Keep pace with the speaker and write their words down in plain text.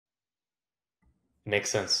Makes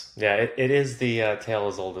sense. Yeah, it is the tale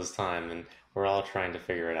as old as time, and we're all trying to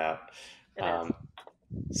figure it out. It is. Um,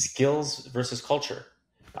 Skills versus culture.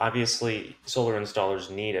 Obviously, solar installers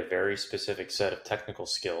need a very specific set of technical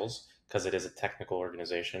skills because it is a technical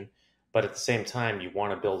organization. But at the same time, you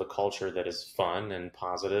want to build a culture that is fun and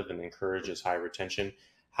positive and encourages high retention.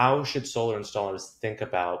 How should solar installers think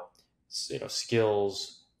about,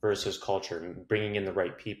 skills versus culture, bringing in the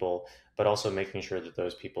right people, but also making sure that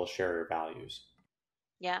those people share your values?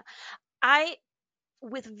 Yeah. I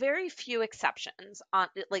with very few exceptions on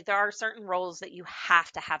like there are certain roles that you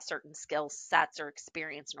have to have certain skill sets or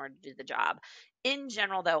experience in order to do the job. In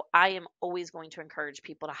general though, I am always going to encourage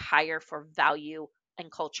people to hire for value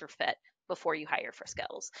and culture fit before you hire for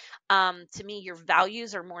skills. To me, your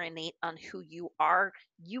values are more innate on who you are.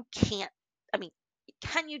 You can't, I mean,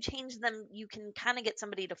 can you change them? You can kind of get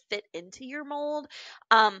somebody to fit into your mold,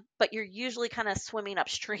 but you're usually kind of swimming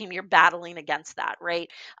upstream. You're battling against that, right?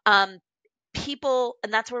 Um, People,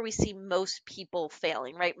 and that's where we see most people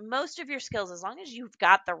failing, right? Most of your skills, as long as you've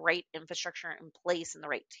got the right infrastructure in place and the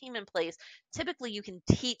right team in place, typically you can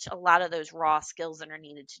teach a lot of those raw skills that are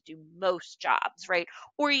needed to do most jobs, right?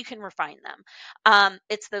 Or you can refine them.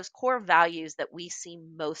 It's those core values that we see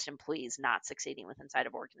most employees not succeeding with inside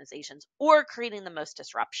of organizations or creating the most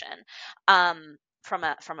disruption. From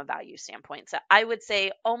a value standpoint. So I would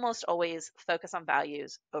say almost always focus on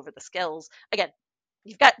values over the skills. Again,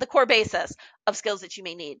 you've got the core basis of skills that you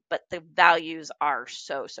may need, but the values are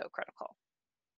so, so critical.